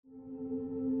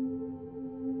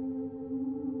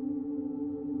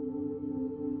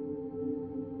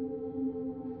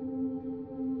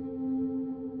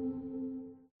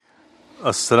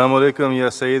As-salamu alaykum ya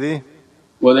Sayyidi.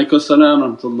 Wa alaykum as-salam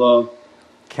wa rahmatullah.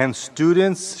 Can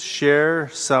students share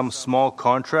some small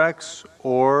contracts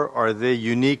or are they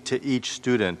unique to each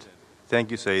student?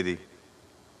 Thank you, Sayyidi.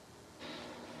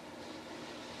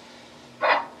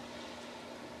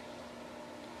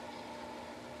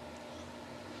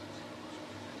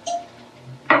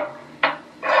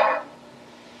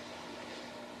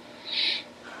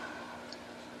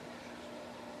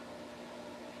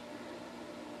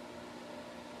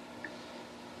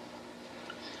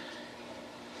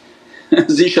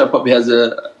 Zisha probably has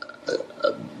a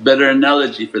better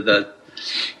analogy for that.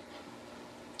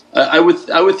 I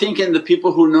would think in the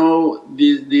people who know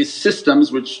these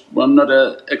systems, which I'm not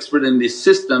an expert in these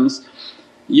systems,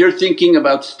 you're thinking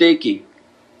about staking,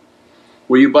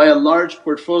 where you buy a large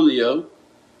portfolio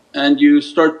and you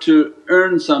start to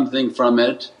earn something from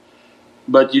it,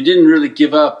 but you didn't really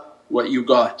give up what you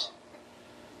got.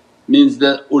 Means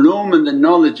the ulum and the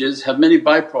knowledges have many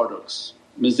byproducts,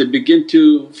 means they begin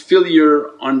to fill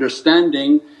your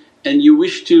understanding and you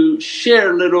wish to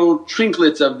share little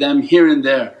trinklets of them here and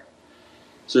there.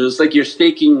 So it's like you're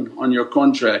staking on your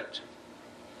contract.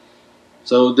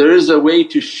 So there is a way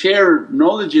to share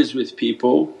knowledges with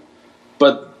people,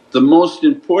 but the most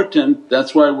important,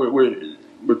 that's why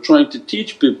we're trying to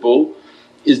teach people,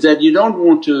 is that you don't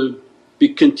want to be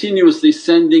continuously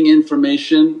sending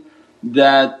information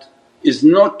that is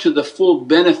not to the full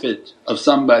benefit of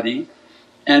somebody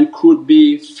and could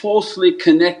be falsely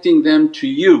connecting them to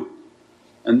you,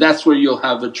 and that's where you'll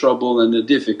have a trouble and a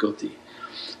difficulty.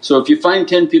 So if you find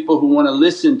 10 people who want to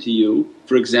listen to you,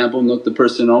 for example, not the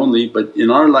person only but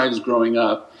in our lives growing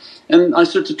up, and I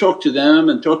start to talk to them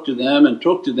and talk to them and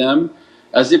talk to them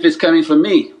as if it's coming from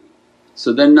me.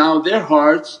 So then now their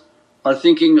hearts are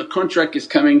thinking a contract is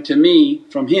coming to me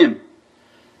from him,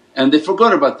 and they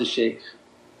forgot about the shaykh.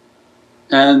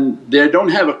 And they don't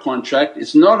have a contract,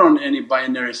 it's not on any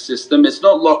binary system, it's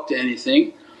not locked to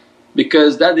anything,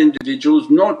 because that individual is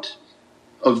not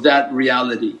of that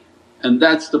reality, and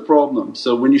that's the problem.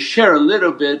 So when you share a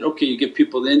little bit, okay, you get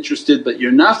people interested, but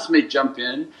your nafs may jump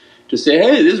in to say,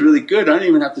 hey, this is really good, I don't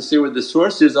even have to say what the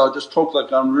source is, I'll just talk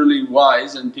like I'm really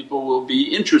wise and people will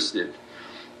be interested.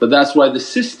 But that's why the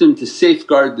system to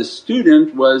safeguard the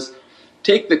student was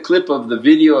take the clip of the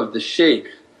video of the shaykh,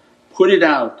 put it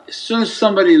out. As soon as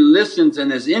somebody listens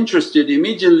and is interested,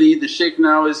 immediately the shaykh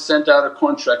now has sent out a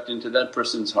contract into that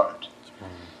person's heart.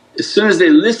 As soon as they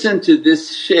listen to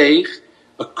this shaykh,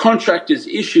 a contract is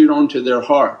issued onto their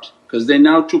heart because they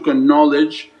now took a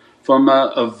knowledge from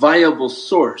a viable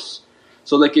source.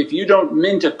 So like if you don't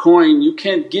mint a coin, you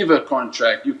can't give a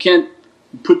contract, you can't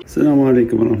put… As-salamu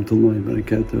alaykum wa rahmatullahi wa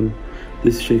barakatuh.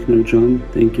 This is Shaykh Nurjan.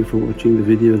 Thank you for watching the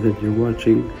video that you're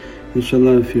watching.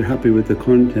 Inshallah, if you're happy with the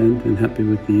content and happy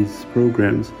with these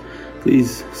programs,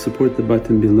 please support the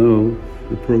button below,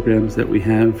 the programs that we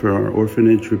have for our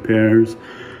orphanage repairs,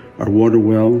 our water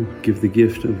well, Give the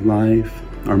Gift of Life,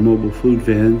 our mobile food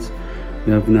vans.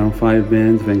 We have now 5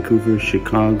 vans, Vancouver,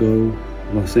 Chicago,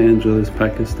 Los Angeles,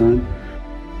 Pakistan.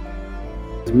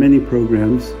 There's many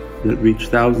programs that reach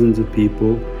thousands of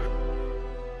people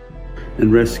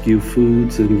and rescue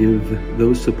foods and give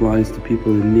those supplies to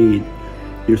people in need.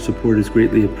 Your support is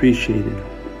greatly appreciated.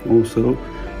 Also,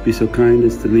 be so kind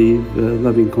as to leave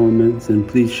loving comments and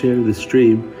please share the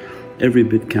stream, every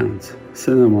bit counts.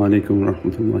 As-salamu alaykum wa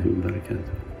rahmatullahi wa barakatuh.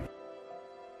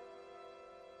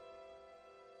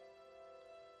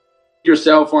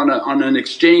 Yourself on an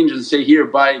exchange and say, here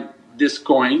buy this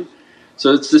coin.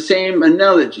 So it's the same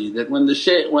analogy that when the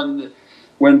shaykh,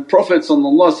 when Prophet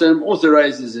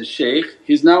authorizes a shaykh,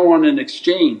 he's now on an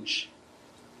exchange.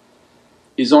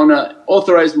 He's on an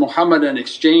authorized Muhammadan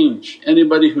exchange.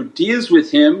 Anybody who deals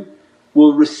with him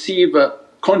will receive a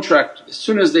contract as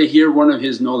soon as they hear one of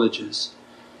his knowledges,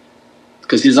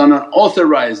 because he's on an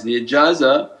authorized… the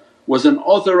ijaza was an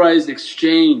authorized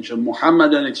exchange, a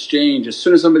Muhammadan exchange. As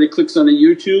soon as somebody clicks on a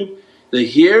YouTube, they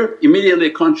hear, immediately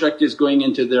a contract is going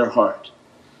into their heart.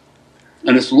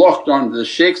 And it's locked on, the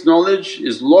shaykh's knowledge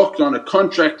is locked on a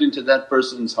contract into that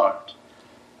person's heart.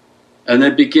 And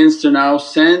it begins to now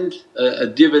send a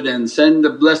dividend, send a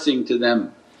blessing to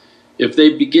them. If they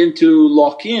begin to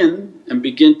lock in and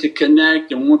begin to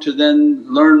connect and want to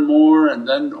then learn more, and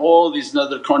then all these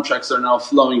other contracts are now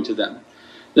flowing to them.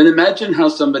 Then imagine how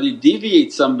somebody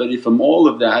deviates somebody from all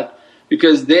of that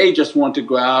because they just want to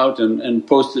go out and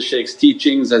post the shaykh's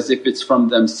teachings as if it's from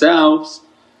themselves,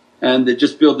 and they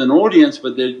just build an audience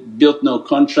but they built no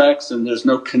contracts and there's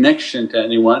no connection to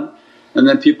anyone. And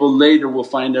then people later will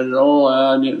find out, oh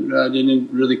I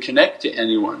didn't really connect to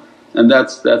anyone, and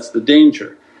that's the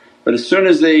danger. But as soon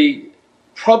as they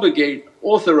propagate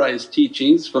authorized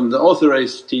teachings from the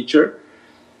authorized teacher,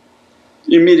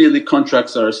 immediately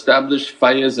contracts are established,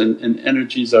 fayaz and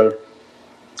energies are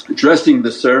dressing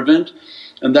the servant,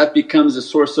 and that becomes a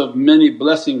source of many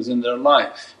blessings in their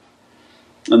life.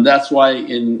 And that's why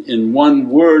in one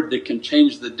word they can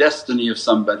change the destiny of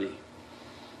somebody.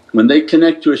 When they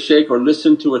connect to a shaykh or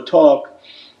listen to a talk,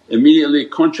 immediately a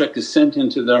contract is sent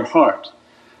into their heart.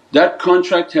 That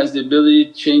contract has the ability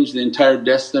to change the entire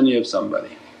destiny of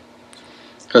somebody.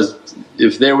 Because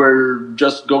if they were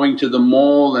just going to the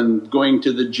mall and going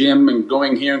to the gym and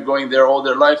going here and going there all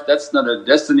their life, that's not a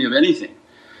destiny of anything.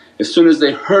 As soon as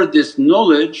they heard this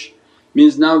knowledge,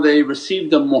 means now they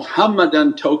received the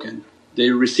Muhammadan token,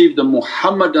 they received the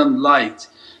Muhammadan light.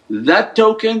 That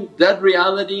token, that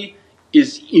reality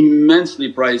is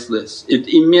immensely priceless. It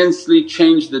immensely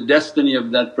changed the destiny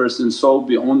of that person's soul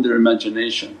beyond their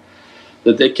imagination,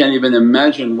 that they can't even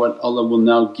imagine what Allah will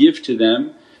now give to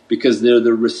them because they're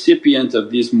the recipient of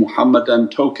these Muhammadan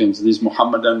tokens, these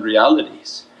Muhammadan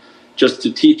realities. Just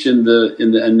to teach in the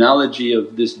analogy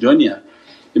of this dunya,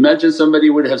 imagine somebody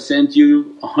would have sent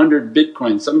you 100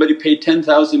 bitcoins, somebody paid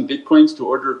 10,000 bitcoins to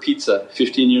order a pizza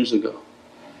 15 years ago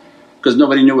because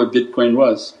nobody knew what bitcoin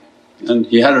was, and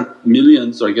he had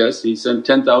millions, so I guess he sent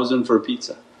 10,000 for a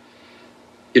pizza.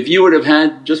 If you would have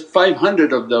had just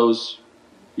 500 of those,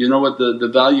 you know what the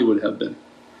value would have been.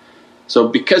 So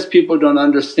because people don't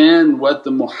understand what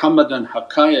the Muhammadan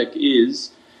haqqaiq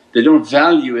is, they don't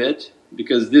value it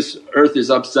because this earth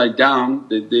is upside down.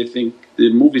 They think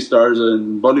the movie stars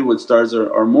and Bollywood stars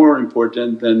are more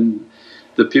important than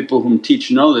the people whom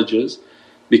teach knowledges.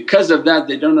 Because of that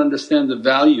they don't understand the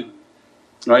value,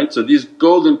 right? So these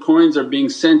golden coins are being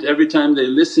sent every time they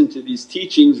listen to these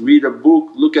teachings, read a book,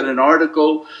 look at an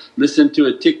article, listen to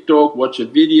a TikTok, watch a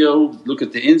video, look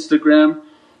at the Instagram.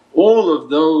 All of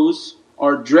those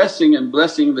are dressing and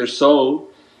blessing their soul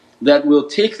that will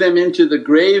take them into the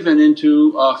grave and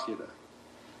into akhirah.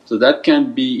 So that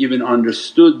can't be even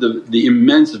understood, the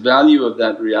immense value of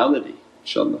that reality,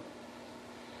 inshaAllah.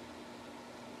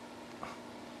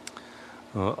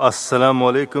 As-salamu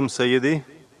alaykum Sayyidi.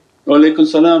 Wa alaykum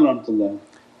salam wa rahmatullah.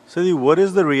 Sayyidi, what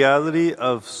is the reality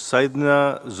of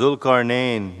Sayyidina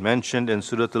Zulqarnain mentioned in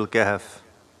Surah Al-Kahf?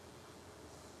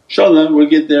 InshaAllah we'll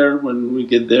get there when we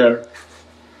get there.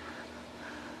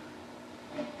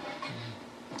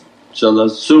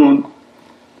 InshaAllah soon.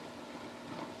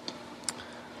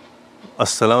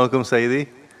 As-salamu alaykum Sayyidi.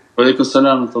 Wa alaykum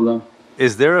salam wa rahmatullah.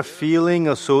 Is there a feeling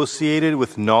associated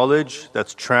with knowledge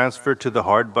that's transferred to the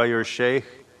heart by your shaykh?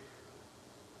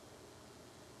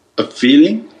 A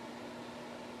feeling?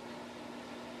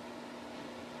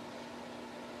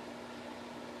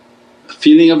 A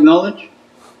feeling of knowledge?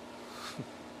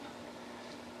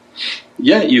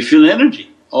 Yeah, you feel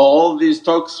energy. All these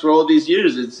talks for all these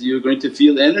years, you're going to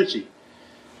feel energy.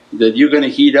 That you're going to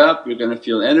heat up, you're going to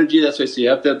feel energy. That's why you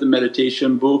have to have the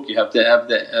meditation book, you have to have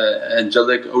the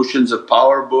angelic oceans of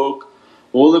power book.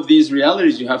 All of these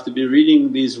realities you have to be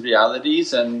reading these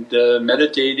realities and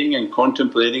meditating and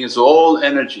contemplating. It's all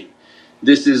energy.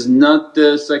 This is not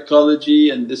psychology,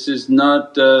 and this is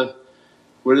not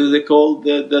what is it called,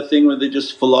 the thing where they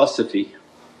just philosophy.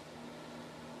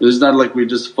 It's not like we're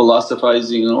just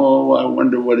philosophizing, oh I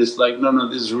wonder what it's like. No,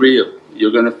 this is real.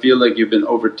 You're going to feel like you've been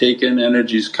overtaken,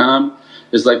 energies come.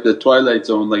 It's like the twilight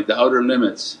zone, like the outer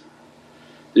limits.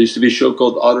 There used to be a show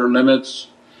called Outer Limits,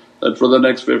 that for the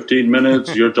next 15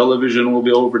 minutes your television will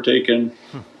be overtaken.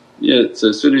 Yeah, so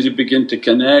as soon as you begin to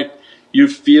connect, you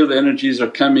feel the energies are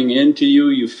coming into you,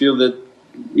 you feel that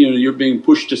you're being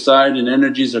pushed aside and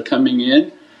energies are coming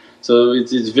in. So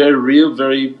it's very real,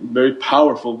 very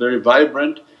powerful, very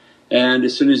vibrant. And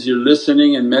as soon as you're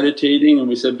listening and meditating, and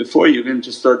we said before, you're going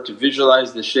to start to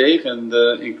visualize the shaykh and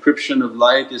the encryption of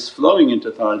light is flowing into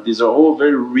the heart. These are all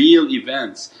very real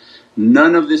events,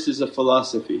 none of this is a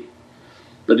philosophy.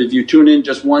 But if you tune in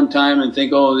just one time and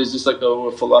think, oh this is like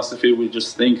a philosophy, we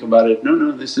just think about it.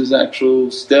 No, this is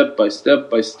actual step by step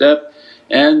by step,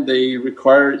 and they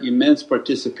require immense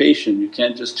participation. You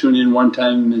can't just tune in one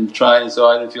time and try and so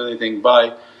I don't feel anything,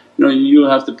 bye. No, you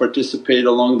have to participate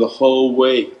along the whole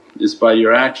way. It's by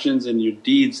your actions and your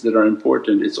deeds that are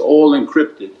important. It's all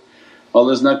encrypted.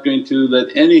 Allah's not going to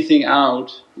let anything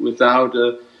out without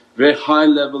a very high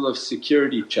level of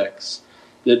security checks.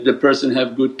 Did the person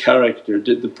have good character?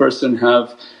 Did the person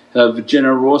have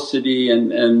generosity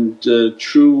and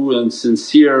true and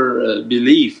sincere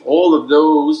belief? All of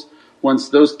those, once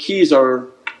those keys are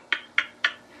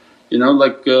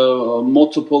like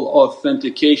multiple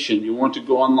authentication. You want to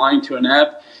go online to an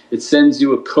app, it sends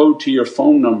you a code to your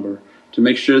phone number to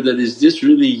make sure that, is this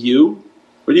really you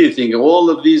or What do you think? All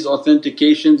of these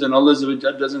authentications and Allah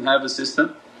doesn't have a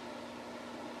system?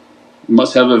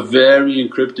 Must have a very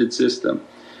encrypted system.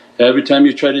 Every time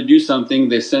you try to do something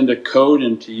they send a code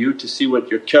into you to see what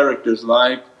your character's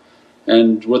like,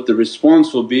 and what the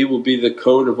response will be the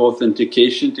code of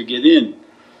authentication to get in.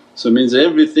 So it means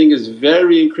everything is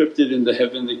very encrypted in the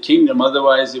heavenly kingdom,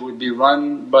 otherwise it would be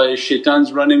run by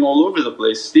shaitans running all over the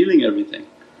place stealing everything.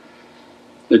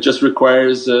 It just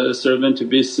requires a servant to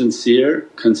be sincere,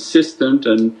 consistent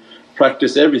and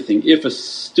practice everything. If a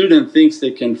student thinks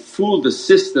they can fool the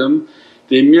system,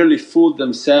 they merely fooled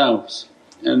themselves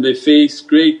and they face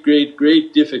great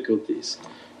difficulties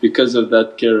because of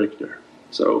that character.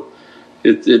 So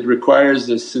it requires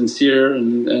a sincere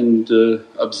and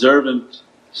observant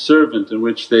servant in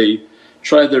which they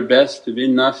try their best to be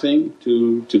nothing,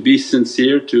 to be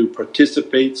sincere, to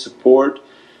participate, support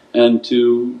and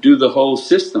to do the whole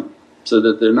system, so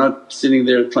that they're not sitting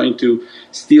there trying to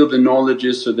steal the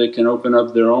knowledges so they can open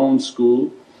up their own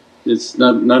school. It's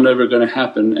not ever going to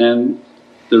happen, and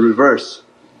the reverse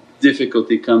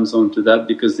difficulty comes onto that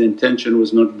because the intention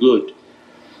was not good.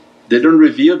 They don't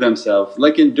reveal themselves.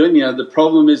 Like in dunya, the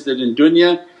problem is that in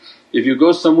dunya if you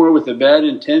go somewhere with a bad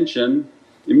intention,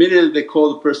 immediately they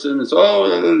call the person and say, oh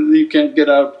you can't get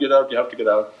out, you have to get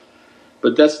out.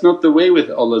 But that's not the way with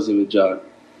Allah,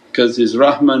 because His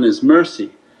rahmah, His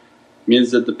mercy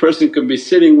means that the person can be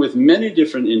sitting with many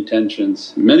different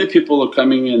intentions. Many people are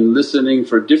coming and listening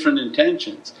for different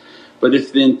intentions, but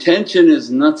if the intention is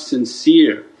not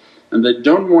sincere and they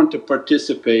don't want to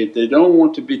participate, they don't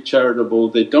want to be charitable,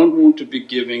 they don't want to be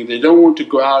giving, they don't want to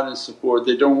go out and support,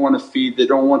 they don't want to feed, they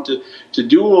don't want to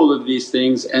do all of these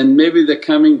things, and maybe they're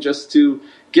coming just to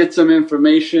get some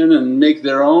information and make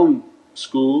their own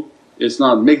school. It's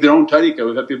not make their own tariqah.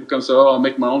 We've had people come say, oh I'll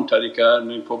make my own tariqah and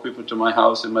then call people to my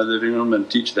house in my living room and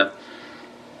teach them.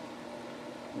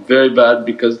 Very bad,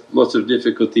 because lots of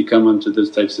difficulty come onto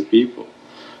those types of people.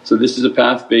 So this is a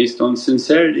path based on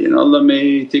sincerity, and Allah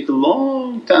may take a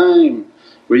long time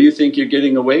where you think you're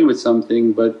getting away with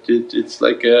something, but it's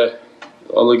like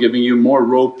Allah giving you more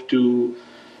rope to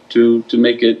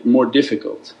make it more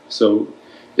difficult. So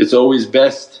it's always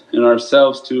best in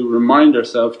ourselves to remind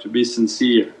ourselves to be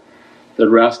sincere,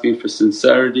 that we're asking for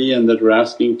sincerity and that we're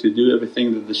asking to do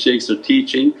everything that the shaykhs are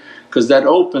teaching, because that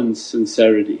opens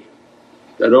sincerity,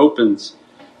 that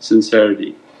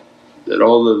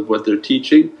all of what they're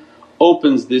teaching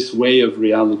opens this way of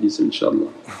realities,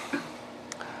 inshaAllah.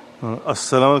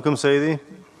 As-salamu alaykum Sayyidi.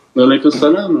 Wa alaykum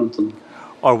salam wa rahmatullah.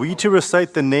 Are we to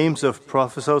recite the names of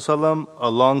Prophet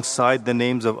alongside the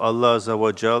names of Allah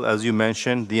as you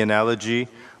mentioned, the analogy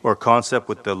or concept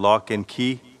with the lock and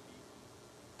key?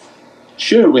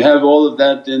 Sure, we have all of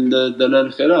that in the Dalal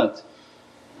Khairat,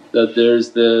 that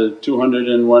there's the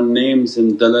 201 names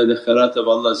in Dalal Khairat of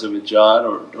Allah,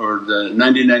 or the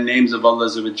 99 names of Allah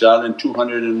and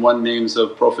 201 names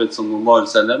of Prophet.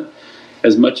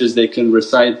 As much as they can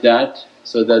recite that,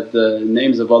 so that the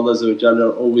names of Allah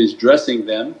are always dressing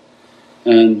them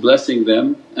and blessing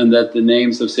them, and that the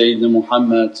names of Sayyidina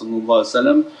Muhammad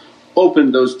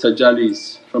open those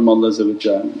tajallis from Allah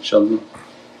inshaAllah.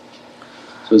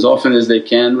 So as often as they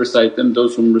can recite them,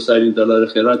 those whom reciting Dalal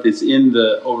Khairat, it's in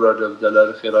the awrad of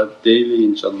Dalal Khairat daily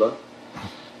inshaAllah.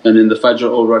 And in the Fajr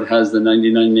awrad has the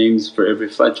 99 names for every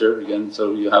Fajr again,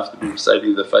 so you have to be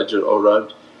reciting the Fajr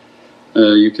awrad.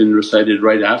 You can recite it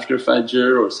right after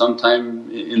Fajr or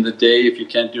sometime in the day if you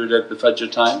can't do it at the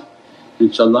Fajr time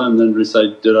inshaAllah, and then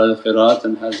recite Dalal Khairat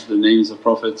and has the names of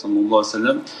Prophet.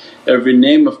 Every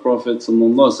name of Prophet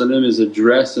is a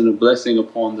dress and a blessing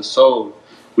upon the soul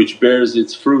which bears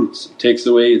its fruits, takes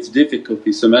away its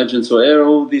difficulties. So imagine,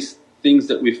 all these things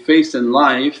that we face in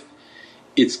life,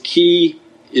 its key,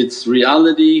 its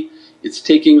reality, its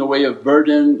taking away of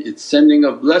burden, its sending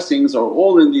of blessings are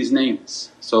all in these names.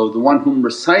 So the one whom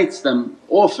recites them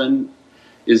often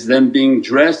is then being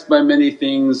dressed by many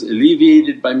things,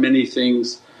 alleviated by many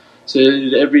things. So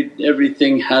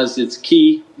everything has its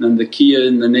key, and the key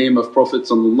in the name of Prophet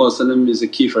is a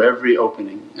key for every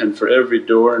opening and for every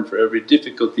door and for every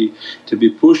difficulty to be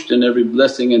pushed and every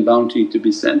blessing and bounty to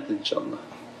be sent inshaAllah.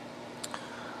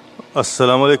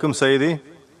 As-salamu alaykum Sayyidi.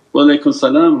 Wa alaykum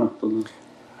salam wa rahmatullah.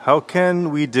 How can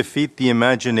we defeat the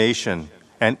imagination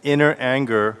and inner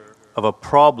anger of a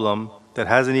problem that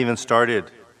hasn't even started?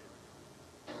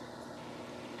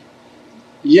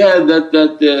 Yeah,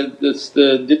 that's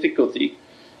the difficulty,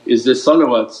 is the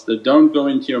salawats that don't go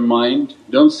into your mind,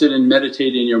 don't sit and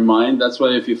meditate in your mind. That's why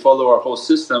if you follow our whole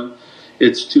system,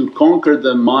 it's to conquer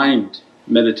the mind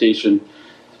meditation,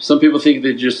 Some people think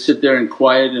they just sit there and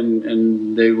quiet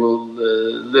and they will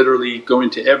literally go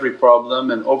into every problem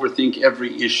and overthink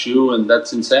every issue, and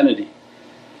that's insanity,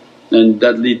 and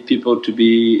that leads people to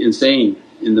be insane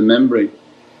in the membrane.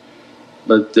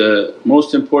 But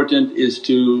most important is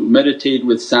to meditate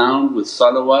with sound, with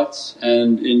salawats,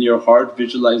 and in your heart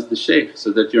visualize the shaykh,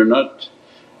 so that you're not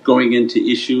going into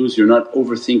issues, you're not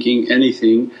overthinking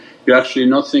anything. You're actually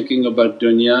not thinking about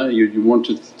dunya, you want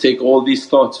to take all these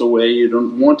thoughts away, you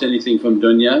don't want anything from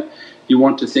dunya. You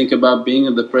want to think about being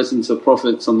in the presence of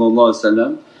Prophet,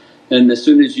 and as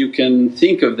soon as you can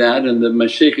think of that and that my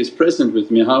shaykh is present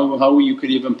with me, how you could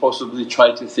even possibly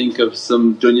try to think of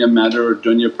some dunya matter or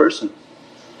dunya person.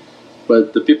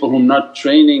 But the people who are not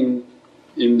training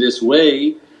in this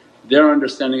way, their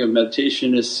understanding of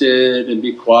meditation is sit and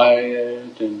be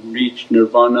quiet and reach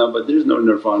nirvana, but there's no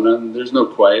nirvana and there's no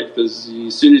quiet, because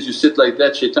as soon as you sit like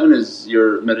that, shaitan is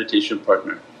your meditation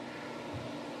partner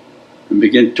and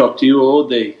begin to talk to you all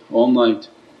day, all night.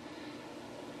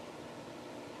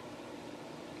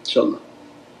 InshaAllah.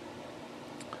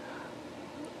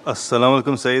 As-salamu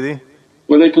alaykum Sayyidi.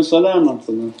 Wa alaykum salam wa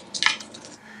rahmatullah.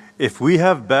 If we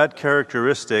have bad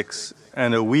characteristics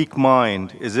and a weak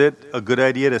mind, is it a good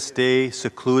idea to stay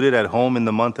secluded at home in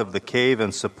the month of the cave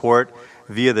and support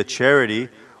via the charity,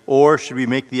 or should we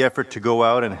make the effort to go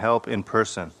out and help in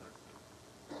person?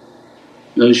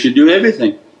 No, you should do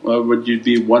everything. Why would you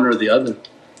be one or the other?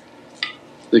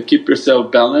 So keep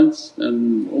yourself balanced,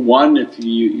 and one, if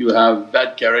you have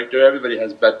bad character, everybody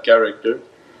has bad character,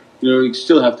 you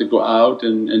still have to go out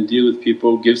and deal with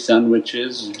people, give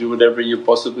sandwiches, do whatever you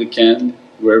possibly can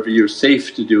wherever you're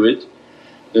safe to do it.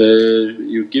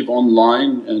 You give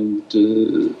online and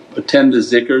attend the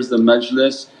zikrs, the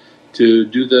majlis, to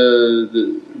do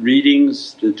the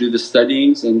readings, to do the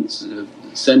studyings, and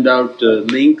send out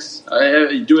links.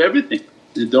 Do everything,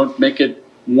 you don't make it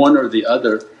one or the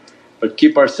other, but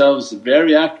keep ourselves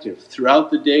very active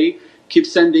throughout the day. Keep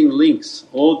sending links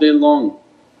all day long.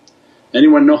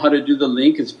 Anyone know how to do the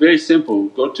link? It's very simple.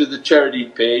 Go to the charity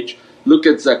page, look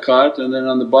at zakat, and then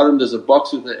on the bottom there's a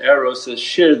box with an arrow says,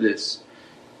 share this.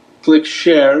 Click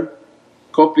share,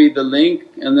 copy the link,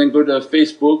 and then go to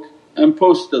Facebook and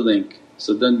post the link.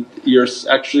 So then you're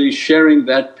actually sharing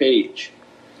that page.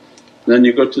 Then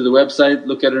you go to the website,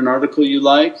 look at an article you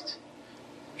liked,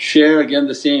 share, again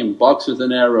the same, box with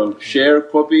an arrow, share,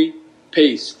 copy,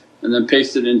 paste, and then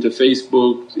paste it into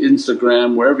Facebook,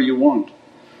 Instagram, wherever you want.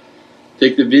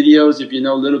 Take the videos if you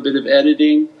know a little bit of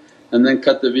editing, and then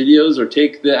cut the videos, or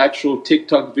take the actual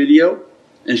TikTok video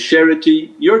and share it to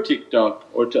your TikTok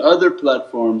or to other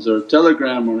platforms or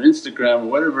Telegram or Instagram or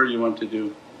whatever you want to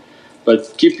do.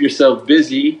 But keep yourself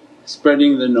busy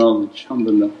spreading the knowledge,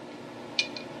 alhamdulillah.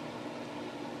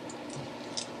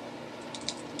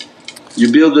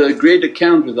 You build a great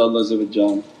account with Allah.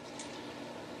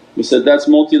 We said that's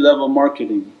multi-level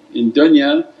marketing. In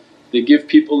dunya they give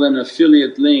people an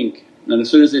affiliate link, and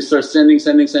as soon as they start sending,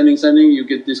 you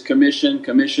get this commission,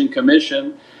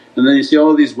 and then you see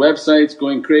all these websites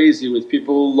going crazy with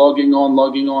people logging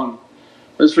on.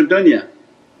 That's for dunya.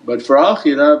 But for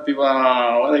akhirah people,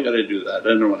 why I gotta do that,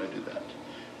 I don't want to do that.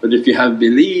 But if you have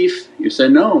belief, you say,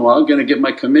 no, I'm going to get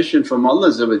my commission from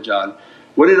Allah.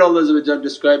 What did Allah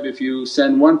describe? If you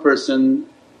send one person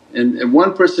and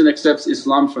one person accepts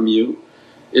Islam from you,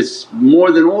 it's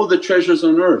more than all the treasures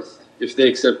on earth if they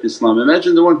accept Islam.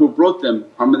 Imagine the one who brought them,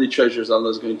 how many treasures Allah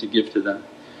is going to give to them.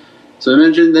 So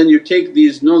imagine then you take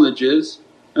these knowledges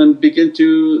and begin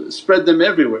to spread them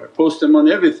everywhere, post them on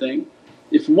everything.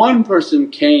 If one person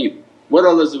came, what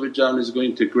Allah is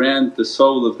going to grant the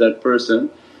soul of that person,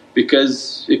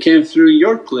 because it came through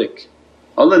your click.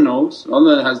 Allah knows,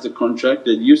 Allah has the contract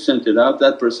that you sent it out,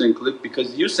 that person clicked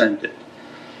because you sent it.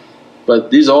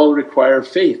 But these all require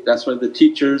faith, that's why the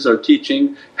teachers are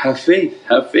teaching, have faith,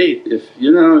 have faith. If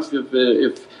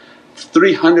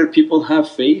 300 people have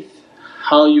faith,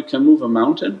 how you can move a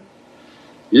mountain?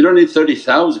 You don't need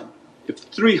 30,000. If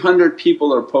 300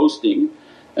 people are posting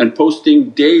and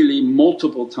posting daily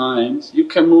multiple times, you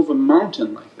can move a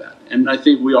mountain like that. And I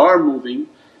think we are moving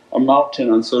a mountain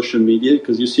on social media,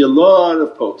 because you see a lot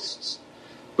of posts,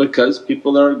 because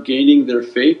people are gaining their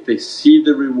faith, they see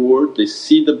the reward, they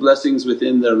see the blessings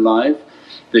within their life,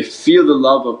 they feel the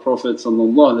love of Prophet. They're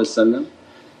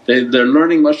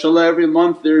learning, mashaAllah, every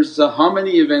month there's how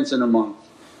many events in a month.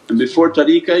 And before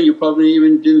tariqah you probably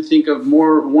even didn't think of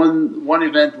more, one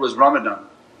event was Ramadan.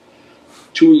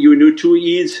 You knew 2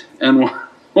 Eids and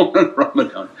one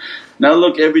Ramadan. Now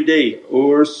look, every day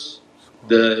Urs,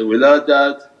 the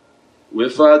wiladat,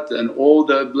 wifat, and all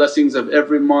the blessings of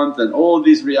every month and all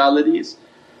these realities.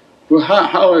 Well,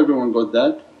 how everyone got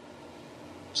that?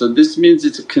 So this means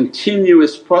it's a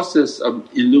continuous process of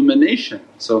illumination.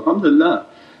 So alhamdulillah,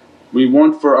 we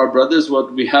want for our brothers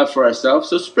what we have for ourselves,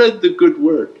 so spread the good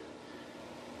word.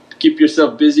 Keep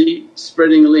yourself busy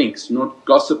spreading links, not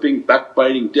gossiping,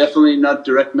 backbiting, definitely not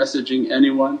direct messaging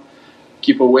anyone.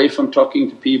 Keep away from talking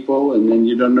to people, and then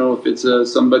you don't know if it's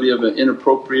somebody of an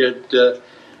inappropriate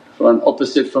or an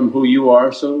opposite from who you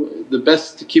are. So the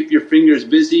best to keep your fingers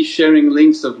busy sharing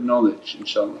links of knowledge,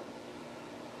 inshaAllah.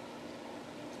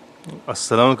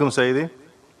 As-salamu alaykum Sayyidi.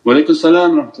 Wa alaykum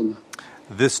salam wa rahmatullah.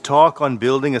 This talk on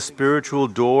building a spiritual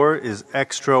door is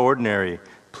extraordinary.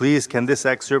 Please can this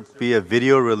excerpt be a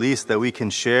video release that we can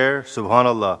share?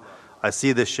 Subhanallah, I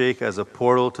see the Shaykh as a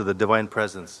portal to the Divine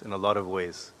Presence in a lot of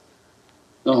ways.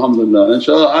 Alhamdulillah.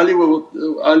 InshaAllah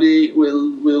Ali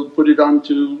will put it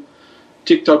onto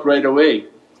TikTok right away.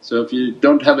 So if you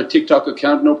don't have a TikTok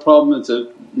account, no problem, it's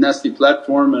a nasty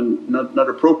platform and not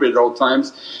appropriate at all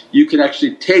times. You can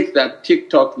actually take that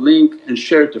TikTok link and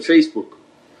share it to Facebook,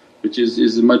 which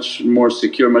is much more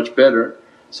secure, much better.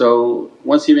 So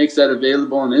once he makes that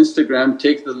available on Instagram,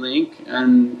 take the link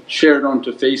and share it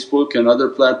onto Facebook and other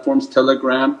platforms,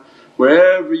 Telegram,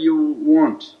 wherever you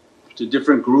want, to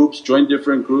different groups, join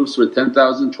different groups with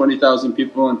 10,000, 20,000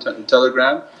 people on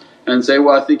Telegram, and say,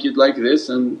 well I think you'd like this,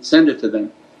 and send it to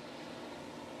them.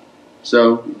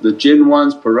 So the jinn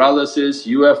ones, paralysis,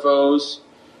 UFOs,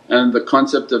 and the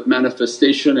concept of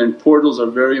manifestation and portals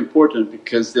are very important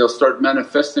because they'll start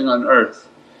manifesting on earth,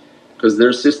 because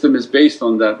their system is based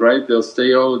on that, right? They'll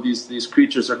say, oh these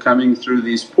creatures are coming through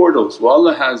these portals. Well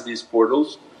Allah has these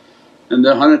portals, and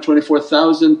there are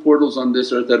 124,000 portals on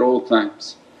this earth at all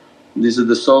times. These are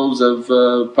the souls of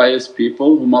pious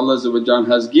people whom Allah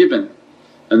has given.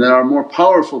 And there are more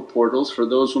powerful portals for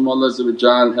those whom Allah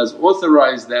has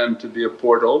authorized them to be a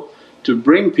portal to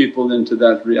bring people into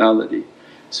that reality.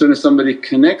 As soon as somebody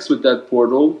connects with that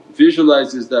portal,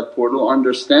 visualizes that portal,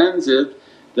 understands it,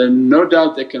 then no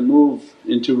doubt they can move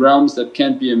into realms that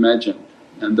can't be imagined.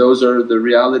 And those are the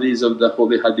realities of the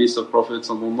holy hadith of Prophet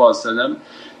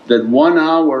that 1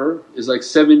 hour is like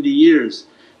 70 years.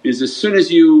 Because as soon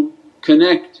as you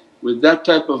connect with that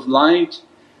type of light,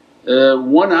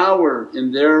 1 hour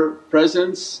in their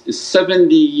presence is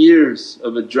 70 years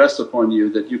of address upon you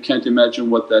that you can't imagine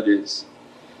what that is.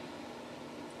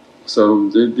 So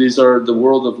these are the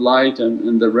world of light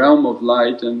and the realm of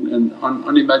light and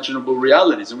unimaginable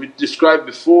realities. And we described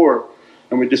before,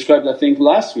 and we described I think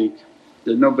last week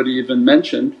that nobody even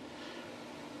mentioned.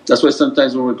 That's why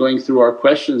sometimes when we're going through our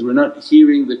questions we're not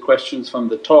hearing the questions from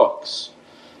the talks.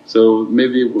 So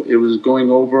maybe it was going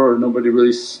over or nobody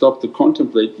really stopped to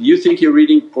contemplate. You think you're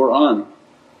reading Qur'an,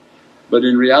 but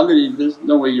in reality there's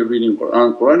no way you're reading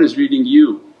Qur'an. Qur'an is reading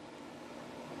you.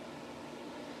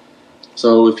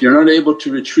 So if you're not able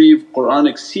to retrieve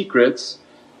Qur'anic secrets,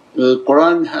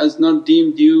 Qur'an has not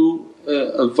deemed you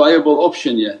a viable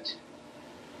option yet.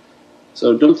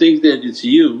 So don't think that it's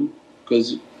you,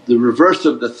 because the reverse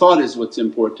of the thought is what's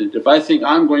important. If I think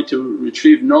I'm going to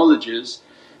retrieve knowledges,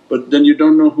 but then you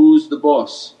don't know who's the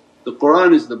boss. The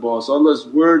Qur'an is the boss, Allah's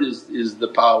word is the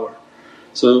power.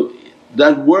 So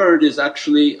that word is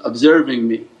actually observing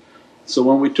me. So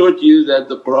when we taught you that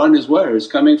the Qur'an is where? It's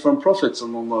coming from Prophet,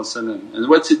 and what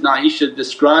Sayyidina Aisha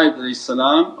described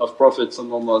of Prophet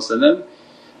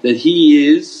that he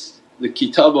is the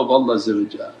kitab of Allah,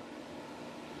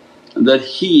 and that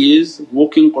he is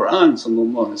walking Qur'an. So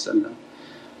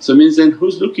it means then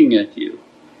who's looking at you?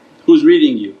 Who's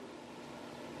reading you?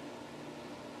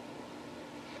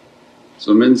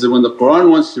 So it means that when the Qur'an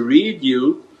wants to read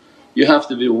you, you have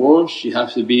to be washed, you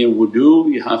have to be in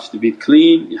wudu, you have to be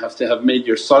clean, you have to have made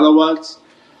your salawats,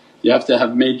 you have to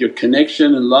have made your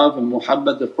connection and love and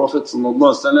muhabbat of Prophet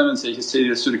and say, Ya Sayyidi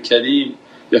Rasul Kareem,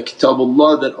 Ya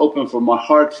Kitabullah, that open for my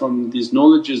heart from these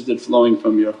knowledges that flowing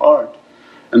from your heart.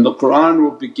 And the Qur'an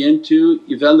will begin to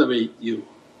evaluate you,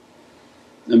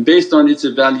 and based on its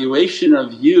evaluation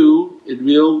of you it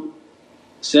will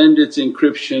send its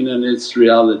encryption and its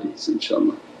realities,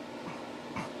 inshaAllah.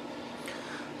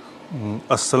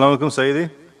 As-salamu alaykum Sayyidi.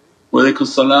 Wa alaykum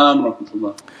salam wa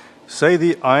rahmatullah.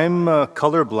 Sayyidi, I'm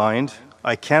colorblind.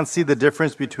 I can't see the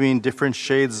difference between different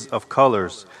shades of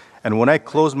colors, and when I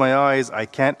close my eyes I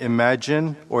can't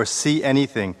imagine or see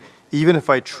anything. Even if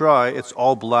I try it's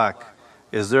all black.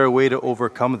 Is there a way to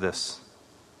overcome this?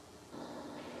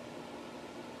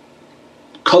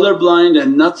 Colorblind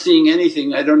and not seeing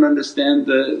anything, I don't understand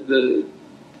the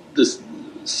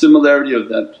similarity of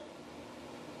that.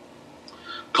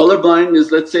 Colorblind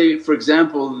is, let's say for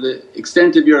example, the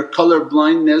extent of your color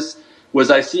blindness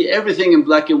was, I see everything in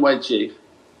black and white, Shaykh.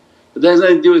 But that has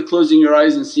nothing to do with closing your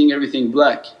eyes and seeing everything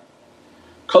black.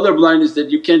 Colorblind is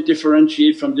that you can't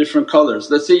differentiate from different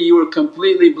colors. Let's say you were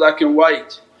completely black and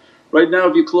white. Right now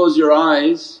if you close your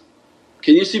eyes,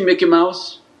 can you see Mickey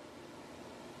Mouse?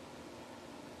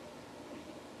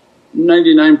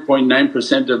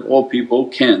 99.9% of all people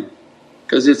can,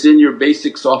 because it's in your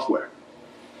basic software.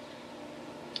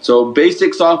 So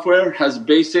basic software has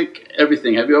basic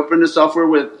everything. Have you opened a software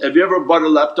with… have you ever bought a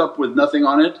laptop with nothing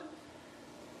on it?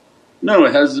 No,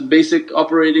 it has basic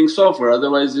operating software,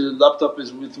 otherwise the laptop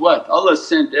is with what? Allah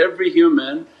sent every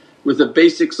human with a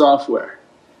basic software.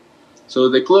 So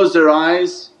they close their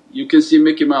eyes, you can see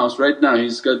Mickey Mouse right now,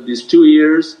 he's got these 2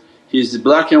 ears, he's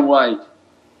black and white.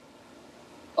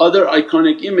 Other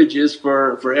iconic images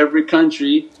for every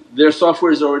country, their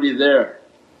software is already there.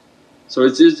 So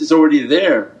it's already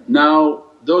there. Now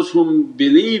those whom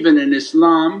believe in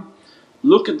Islam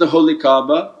look at the holy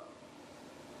Kaaba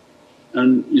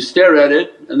and you stare at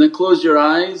it and then close your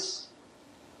eyes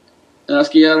and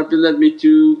ask, Ya Rabbi, let me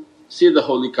to see the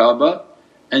holy Kaaba,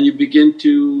 and you begin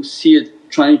to see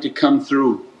it trying to come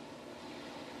through.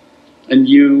 And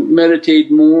you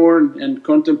meditate more and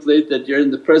contemplate that you're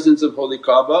in the presence of holy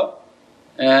Kaaba,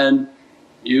 and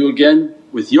you again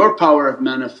with your power of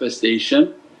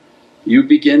manifestation you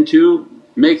begin to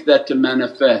make that to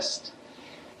manifest.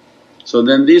 So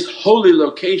then these holy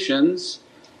locations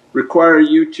require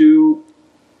you to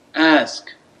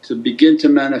ask, to begin to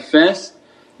manifest,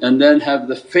 and then have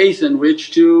the faith in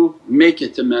which to make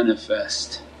it to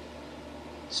manifest.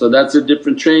 So that's a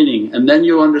different training. And then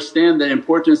you understand the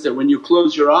importance that when you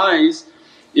close your eyes,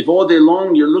 if all day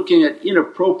long you're looking at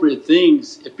inappropriate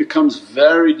things, it becomes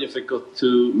very difficult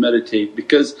to meditate,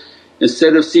 because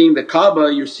instead of seeing the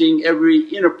Kaaba you're seeing every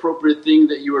inappropriate thing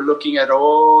that you were looking at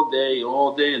all day,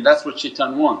 and that's what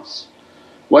shaitan wants.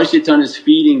 Why shaitan is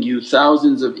feeding you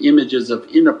thousands of images of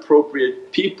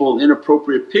inappropriate people,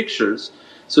 inappropriate pictures,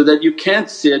 so that you can't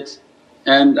sit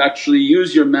and actually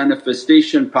use your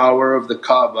manifestation power of the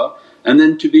Kaaba and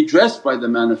then to be dressed by the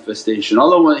manifestation.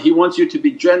 He wants you to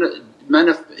be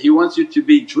He wants you to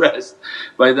be dressed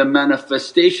by the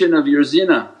manifestation of your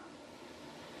zina,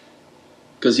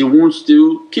 because he wants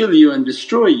to kill you and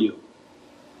destroy you.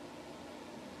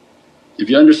 If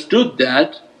you understood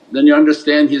that, then you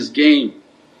understand his game.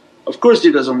 Of course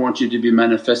he doesn't want you to be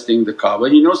manifesting the Kaaba,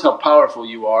 he knows how powerful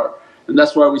you are, and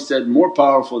that's why we said more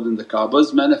powerful than the Kaaba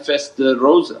is manifest the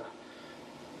Rawza.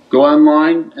 Go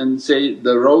online and say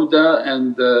the Rawda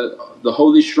and the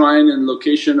holy shrine and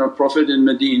location of Prophet in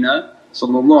Medina,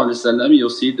 you'll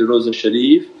see the Rawza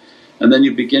Sharif, and then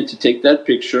you begin to take that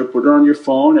picture, put it on your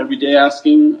phone every day,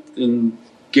 asking and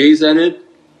gaze at it,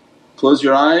 close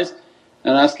your eyes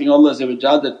and asking Allah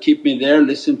that keep me there,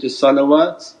 listen to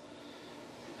salawats,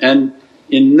 and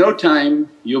in no time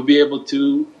you'll be able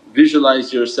to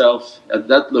visualize yourself at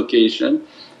that location,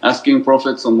 asking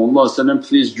Prophet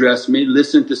please dress me,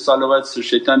 listen to salawats so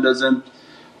shaitan doesn't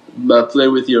play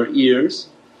with your ears,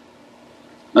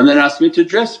 and then ask me to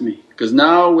dress me. Because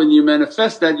now when you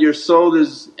manifest that, your soul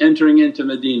is entering into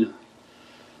Medina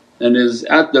and is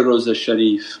at the Rawza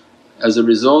Sharif. As a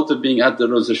result of being at the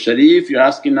Rawza Sharif, you're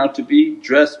asking now to be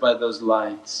dressed by those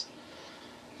lights.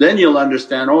 Then you'll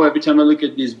understand, oh, every time I look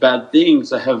at these bad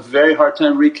things I have very hard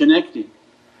time reconnecting.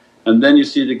 And then you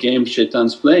see the game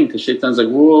shaitan's playing, because shaitan's like,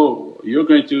 whoa, you're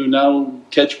going to now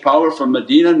catch power from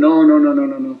Medina?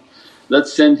 No.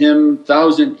 Let's send him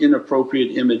 1,000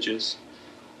 inappropriate images.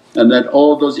 And that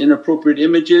all those inappropriate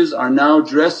images are now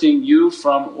dressing you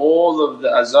from all of the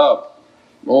azab,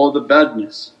 all the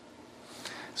badness.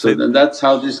 So then that's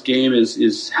how this game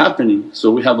is happening. So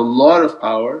we have a lot of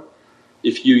power.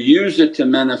 If you use it to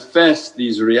manifest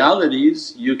these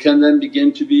realities, you can then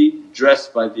begin to be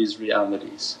dressed by these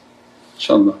realities,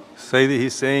 inshaAllah. Sayyidi,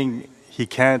 he's saying he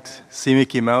can't see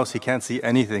Mickey Mouse, he can't see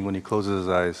anything when he closes his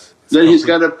eyes. Then he's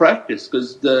got to practice,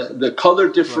 because the color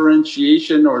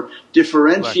differentiation or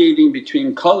differentiating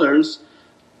between colors,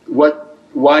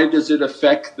 why does it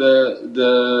affect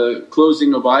the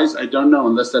closing of eyes? I don't know,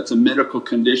 unless that's a medical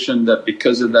condition that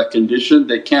because of that condition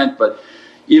they can't. But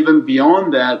even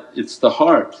beyond that, it's the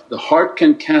heart. The heart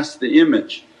can cast the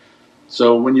image.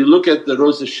 So when you look at the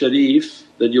Rawza Sharif,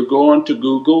 that you'll go onto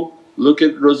Google, look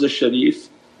at Rawza Sharif,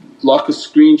 lock a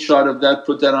screenshot of that,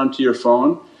 put that onto your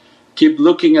phone. Keep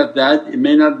looking at that, it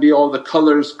may not be all the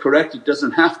colours correct, it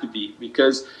doesn't have to be,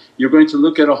 because you're going to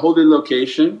look at a holy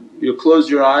location, you'll close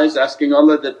your eyes asking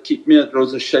Allah that keep me at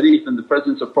Rawza Sharif in the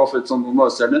presence of Prophet.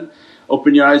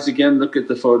 Open your eyes again, look at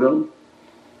the photo,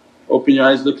 open your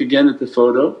eyes, look again at the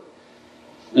photo,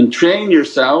 and train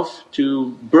yourself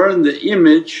to burn the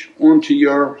image onto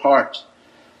your heart.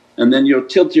 And then you'll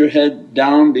tilt your head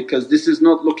down, because this is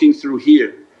not looking through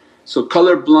here. So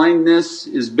color blindness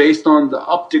is based on the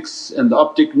optics and the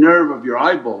optic nerve of your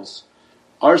eyeballs.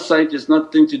 Our sight is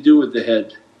nothing to do with the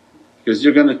head, because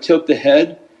you're going to tilt the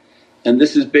head, and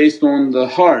this is based on the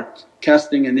heart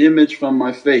casting an image from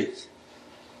my faith.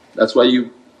 That's why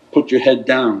you put your head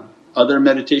down. Other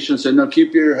meditations say, no,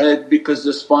 keep your head because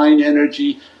the spine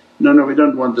energy. No, we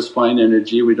don't want the spine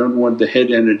energy, we don't want the head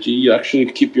energy. You actually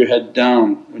keep your head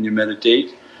down when you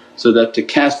meditate, so that to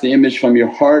cast the image from your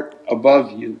heart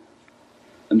above you,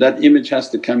 and that image has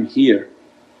to come here.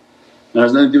 It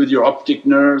has nothing to do with your optic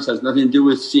nerves, has nothing to do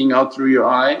with seeing out through your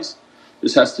eyes.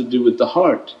 This has to do with the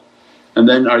heart. And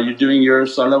then are you doing your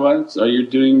salawats, are you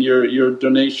doing your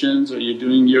donations, are you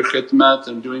doing your khidmat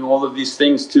and doing all of these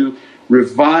things to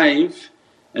revive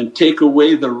and take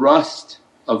away the rust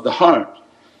of the heart.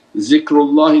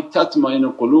 Zikrullahi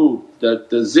tatma'inul quloob, that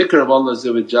the zikr of Allah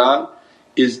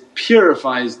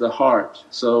purifies the heart.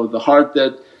 So the heart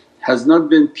that has not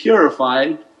been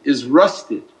purified is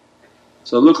rusted.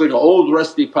 So it looks like an old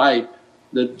rusty pipe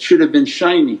that should have been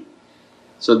shiny.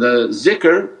 So the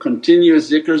zikr,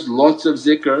 continuous zikrs, lots of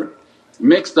zikr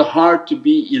makes the heart to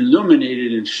be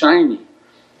illuminated and shiny.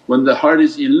 When the heart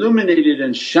is illuminated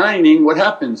and shining, what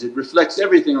happens? It reflects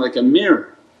everything like a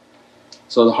mirror.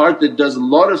 So the heart that does a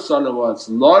lot of salawats,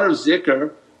 a lot of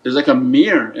zikr is like a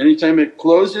mirror. Anytime it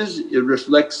closes it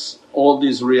reflects all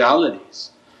these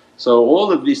realities. So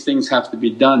all of these things have to be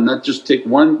done, not just take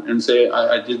one and say,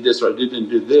 I did this or I didn't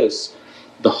do this.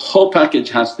 The whole package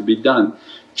has to be done.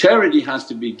 Charity has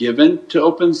to be given to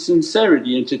open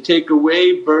sincerity and to take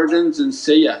away burdens and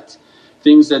sayyat.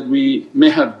 Things that we may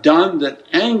have done that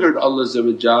angered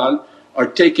Allah are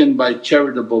taken by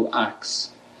charitable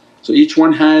acts. So each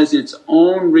one has its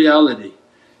own reality.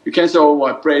 You can't say, oh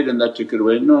I prayed and that took it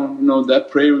away. No,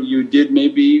 that prayer you did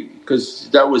maybe because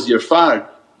that was your fard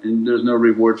and there's no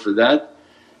reward for that.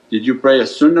 Did you pray a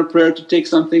sunnah prayer to take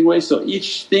something away? So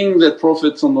each thing that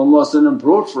Prophet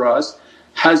brought for us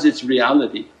has its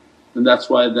reality, and that's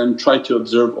why then try to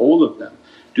observe all of them.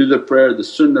 Do the prayer, the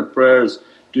sunnah prayers,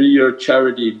 do your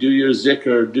charity, do your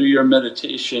zikr, do your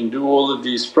meditation, do all of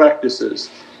these practices.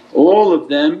 All of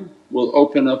them will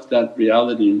open up that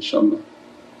reality inshaAllah.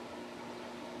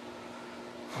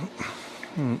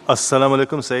 As-salamu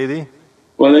alaykum Sayyidi.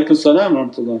 Wa alaykum salam wa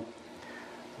rahmatullah.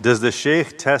 Does the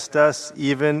shaykh test us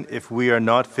even if we are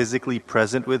not physically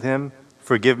present with him?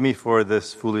 Forgive me for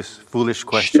this foolish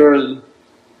question. Sure.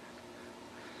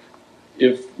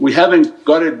 If we haven't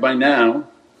got it by now,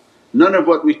 none of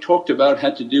what we talked about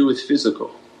had to do with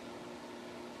physical.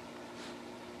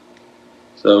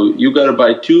 So you got to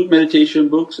buy 2 meditation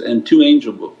books and 2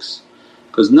 angel books,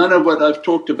 because none of what I've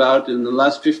talked about in the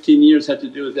last 15 years had to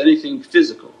do with anything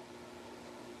physical.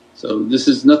 So this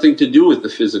is nothing to do with the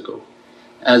physical.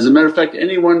 As a matter of fact,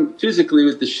 anyone physically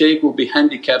with the shaykh will be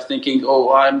handicapped thinking,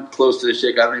 oh I'm close to the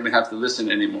shaykh, I don't even have to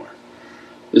listen anymore.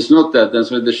 It's not that,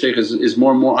 that's why the shaykh is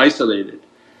more and more isolated.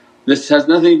 This has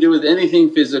nothing to do with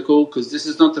anything physical, because this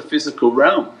is not the physical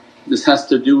realm. This has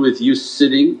to do with you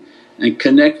sitting and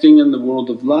connecting in the world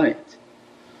of light.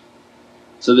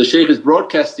 So the shaykh is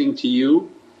broadcasting to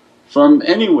you from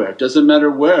anywhere, doesn't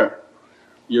matter where.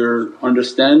 You're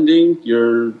understanding,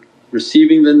 you're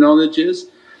receiving the knowledges.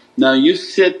 Now you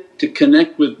sit to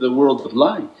connect with the world of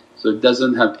light, so it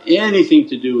doesn't have anything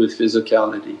to do with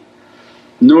physicality.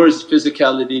 Nor is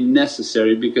physicality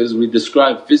necessary, because we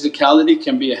describe physicality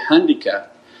can be a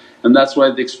handicap, and that's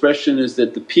why the expression is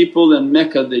that the people in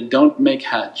Mecca they don't make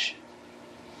Hajj.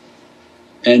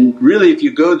 And really if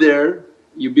you go there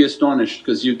you'd be astonished,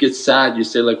 because you get sad, you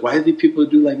say like, why do the people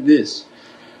do like this?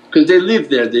 Because they live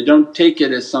there, they don't take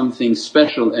it as something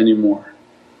special anymore.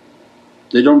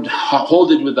 They don't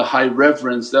hold it with a high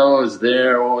reverence, oh it's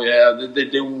there, oh yeah, they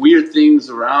do weird things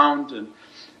around.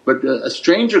 But a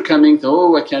stranger coming to,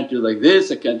 oh I can't do like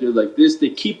this, I can't do like this, they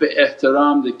keep a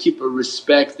ihtiram, they keep a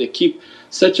respect, they keep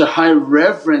such a high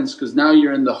reverence, because now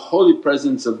you're in the holy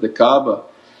presence of the Kaaba.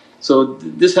 So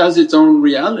this has its own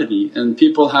reality, and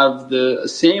people have the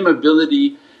same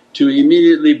ability to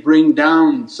immediately bring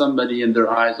down somebody in their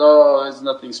eyes, oh it's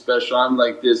nothing special, I'm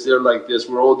like this, they're like this,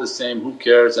 we're all the same, who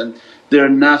cares, and their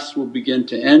nafs will begin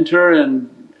to enter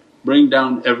and bring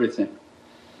down everything.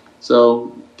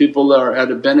 So people are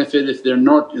at a benefit if they're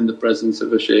not in the presence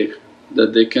of a shaykh,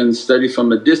 that they can study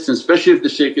from a distance, especially if the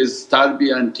shaykh is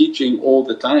tarbiyah and teaching all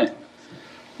the time.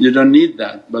 You don't need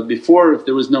that, but before if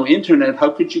there was no internet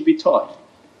how could you be taught?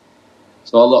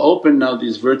 So Allah opened now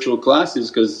these virtual classes,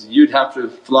 because you'd have to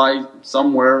fly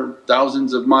somewhere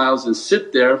thousands of miles and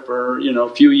sit there for a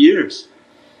few years,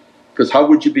 because how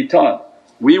would you be taught?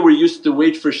 We were used to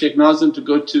wait for Shaykh Nazim to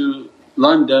go to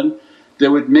London, they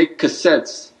would make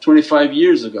cassettes 25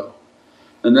 years ago.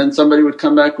 and then somebody would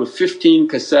come back with 15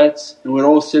 cassettes and we'd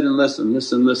all sit and listen.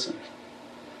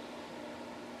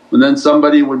 And then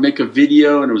somebody would make a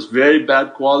video and it was very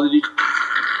bad quality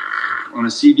on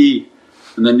a CD,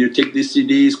 and then you take these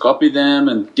CDs, copy them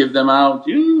and give them out.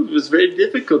 It was very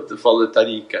difficult to follow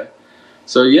tariqah.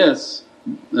 So yes,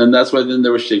 and that's why then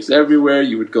there were shaykhs everywhere,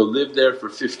 you would go live there for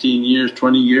 15 years,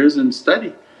 20 years and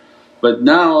study. But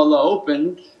now Allah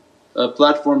opened a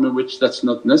platform in which that's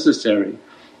not necessary.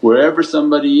 Wherever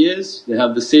somebody is, they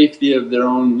have the safety of their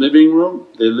own living room,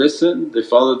 they listen, they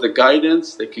follow the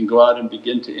guidance, they can go out and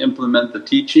begin to implement the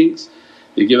teachings.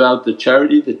 They give out the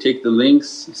charity, they take the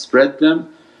links, spread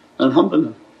them,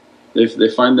 alhamdulillah. They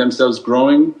find themselves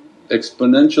growing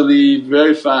exponentially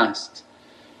very fast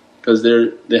because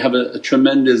they have a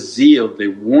tremendous zeal, they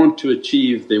want to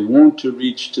achieve, they want to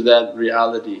reach to that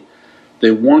reality.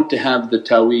 They want to have the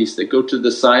ta'weez, they go to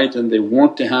the site and they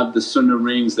want to have the sunnah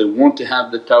rings, they want to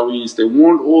have the ta'weez, they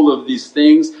want all of these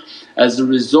things. As a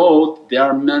result they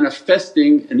are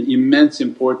manifesting an immense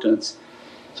importance.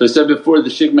 So I said before, the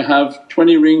shaykh may have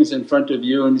 20 rings in front of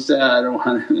you and you say, I don't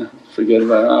want to, forget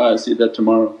about it, I'll see that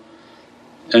tomorrow.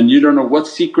 And you don't know what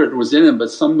secret was in it,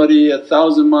 but somebody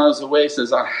 1,000 miles away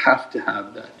says, I have to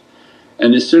have that.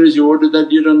 And as soon as you order that,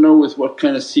 you don't know with what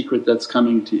kind of secret that's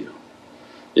coming to you.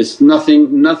 It's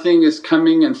nothing is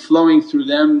coming and flowing through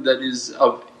them that is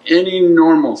of any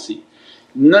normalcy.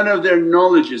 None of their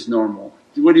knowledge is normal.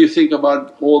 What do you think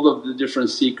about all of the different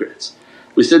secrets?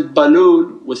 We said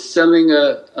Balul was selling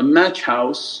a match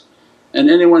house, and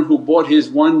anyone who bought his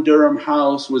 1 dirham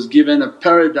house was given a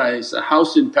paradise, a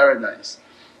house in paradise.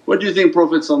 What do you think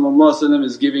Prophet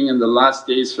is giving in the last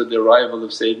days for the arrival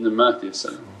of Sayyidina Mahdi?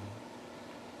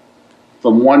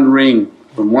 From 1 ring,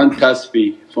 from 1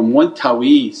 tasbih, from 1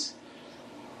 ta'weez.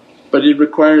 But it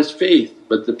requires faith.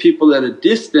 But the people at a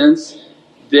distance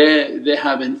they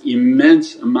have an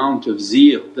immense amount of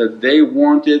zeal that they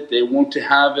want it, they want to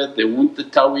have it, they want the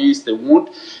ta'weez, they want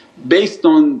based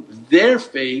on their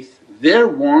faith, their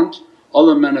want,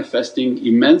 Allah manifesting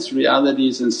immense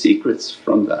realities and secrets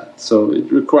from that. So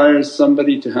it requires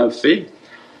somebody to have faith.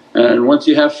 And once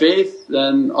you have faith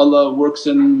then Allah works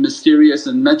in mysterious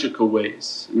and magical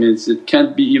ways. It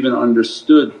can't be even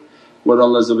understood what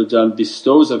Allah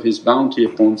bestows of His bounty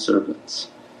upon servants,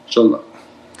 inshaAllah.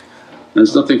 And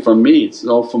it's nothing from me, it's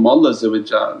all from Allah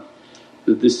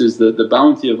that this is the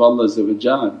bounty of Allah.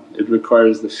 It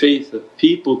requires the faith of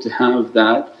people to have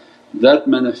that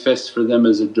manifests for them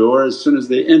as a door. As soon as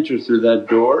they enter through that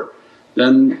door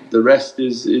then the rest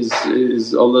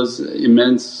is Allah's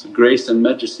immense grace and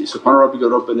majesty. Subhana rabbika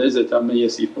rabbil izzati amma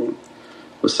yasifoon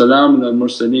wa salaamun al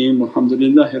mursaleen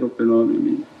walhamdulillahi rabbil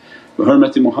alameen. Bi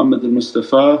hurmati Muhammad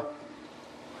al-Mustafa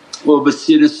wa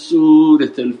basir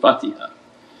Surat al-Fatiha.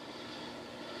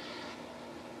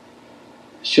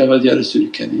 Shahad ya Rasul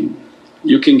Kareem.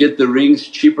 You can get the rings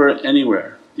cheaper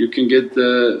anywhere, you can get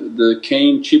the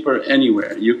cane cheaper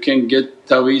anywhere, you can get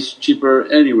ta'weez cheaper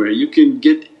anywhere, you can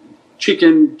get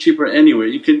chicken cheaper anywhere,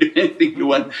 you can do anything you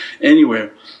want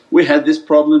anywhere. We had this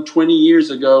problem 20 years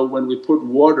ago when we put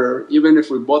water, even if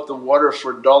we bought the water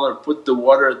for $1, put the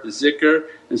water at the zikr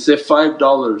and say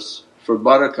 $5 for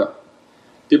barakah.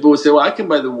 People would say, well I can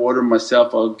buy the water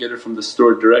myself, I'll get it from the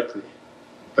store directly.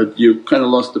 But you kind of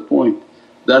lost the point.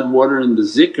 That water in the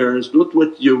zikr is not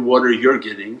what your water you're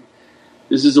getting.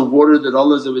 This is a water that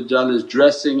Allah is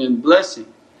dressing and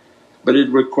blessing. But it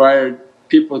required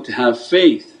people to have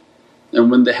faith, and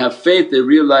when they have faith they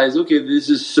realize, okay this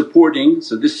is supporting,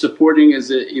 so this supporting is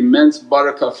an immense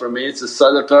barakah for me, it's a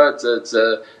sadaqah, it's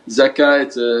a zakah,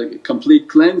 it's a complete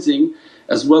cleansing,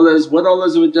 as well as what Allah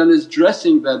is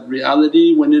dressing that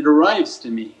reality when it arrives to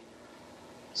me.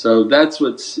 So that's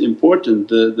what's important,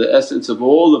 the essence of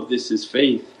all of this is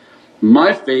faith.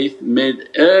 My faith made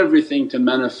everything to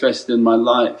manifest in my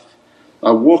life.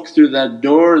 I walk through that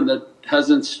door and that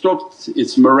hasn't stopped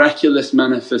its miraculous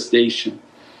manifestation.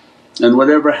 And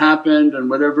whatever happened and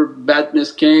whatever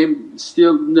badness came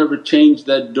still never changed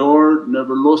that door,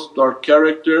 never lost our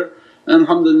character. And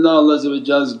alhamdulillah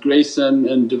Allah's grace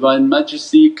and Divine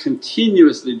Majesty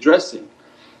continuously dressing.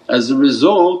 As a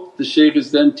result the shaykh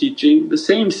is then teaching the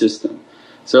same system.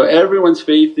 So everyone's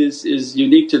faith is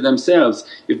unique to themselves.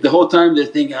 If the whole time they're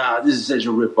thinking, this is such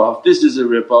a rip-off, this is a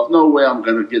rip-off, no way I'm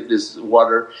going to get this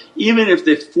water. Even if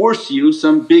they force you,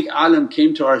 some big alim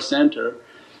came to our center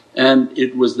and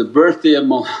it was the birthday of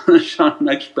Mawlana Shah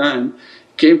Naqshband,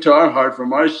 came to our heart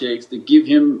from our shaykhs to give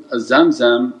him a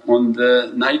zamzam on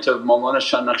the night of Mawlana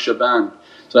Shah Naqshband.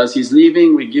 So as he's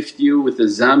leaving, we gift you with a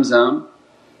zamzam,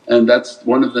 and that's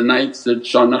one of the nights that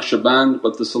Shah Naqshband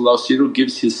Qaddasallahu Sirruh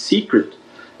gives his secret.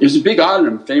 He was a big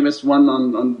alim, famous one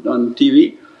on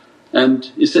TV, and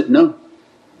he said, no. He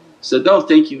said, oh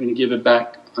thank you, and he gave it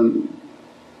back. And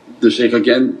the shaykh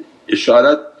again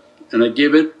isharat, and I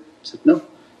gave it, he said, no.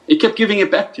 He kept giving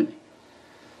it back to me.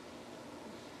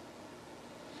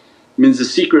 Means the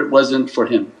secret wasn't for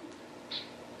him.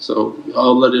 So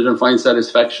Allah didn't find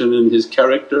satisfaction in his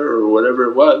character or whatever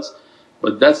it was,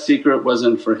 but that secret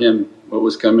wasn't for him, what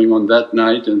was coming on that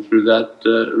night and through that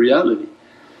reality.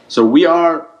 So we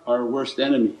are our worst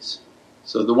enemies.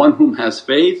 So the one whom has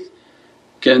faith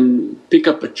can pick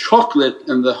up a chocolate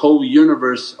and the whole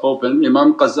universe open.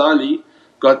 Imam Ghazali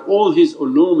got all his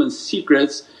ulum and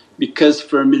secrets because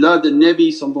for Milad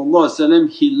al-Nabi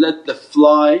he let the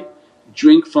fly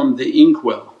drink from the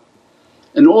inkwell.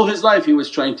 And all his life he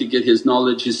was trying to get his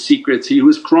knowledge, his secrets. He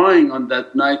was crying on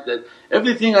that night that,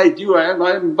 everything I do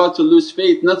I'm about to lose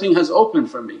faith, nothing has opened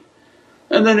for me.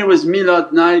 And then it was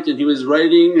Milad night and he was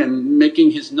writing and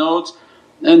making his notes,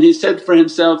 and he said for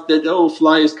himself that, oh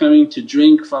fly is coming to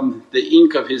drink from the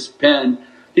ink of his pen.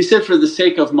 He said, for the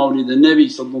sake of Mawlid Nabi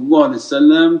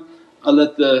I'll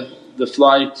let the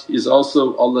fly is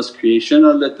also Allah's creation,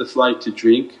 I'll let the fly to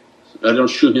drink, I don't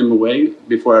shoo him away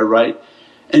before I write.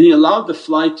 And he allowed the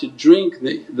fly to drink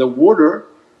the water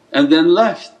and then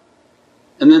left.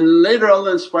 And then later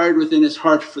Allah inspired within his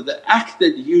heart, for the act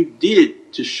that you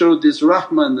did to show this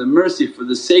rahmah and the mercy for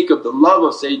the sake of the love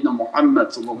of Sayyidina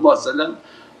Muhammad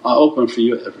I open for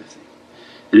you everything.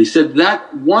 And he said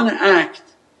that one act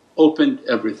opened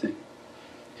everything.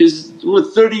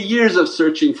 With 30 years of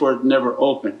searching for it never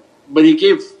opened, but he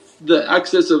gave the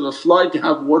access of a fly to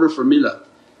have water for milad.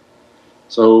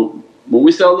 So when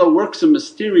we say Allah works in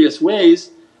mysterious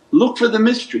ways, look for the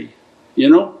mystery,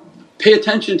 pay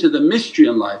attention to the mystery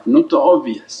in life, not the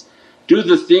obvious. Do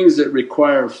the things that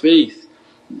require faith,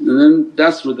 and then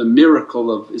that's where the miracle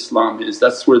of Islam is,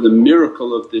 that's where the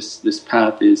miracle of this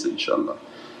path is, inshaAllah.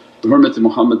 Bi hurmati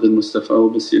Muhammad al-Mustafa wa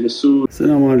Basir Rasul.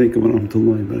 As-salamu alaykum wa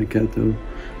rahmatullahi wa barakatuh.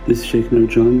 This is Shaykh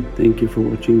Nurjan. Thank you for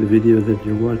watching the video that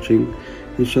you're watching.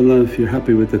 InshaAllah, if you're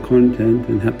happy with the content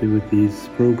and happy with these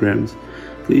programs,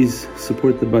 please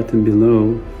support the button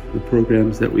below, the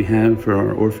programs that we have for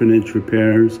our orphanage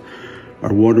repairs,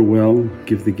 our water well,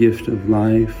 Give the Gift of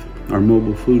Life, our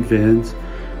mobile food vans.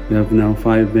 We have now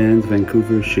 5 vans: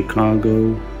 Vancouver,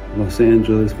 Chicago, Los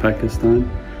Angeles, Pakistan.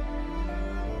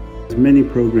 There's many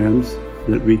programs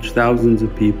that reach thousands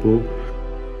of people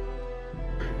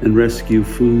and rescue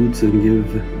foods and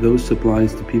give those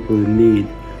supplies to people in need.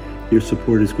 Your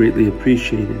support is greatly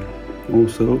appreciated.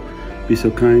 Also, be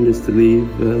so kind as to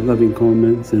leave loving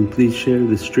comments, and please share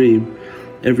the stream.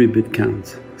 Every bit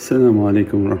counts. As-salamu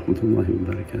alaykum wa rahmatullahi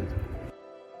wa barakatuh.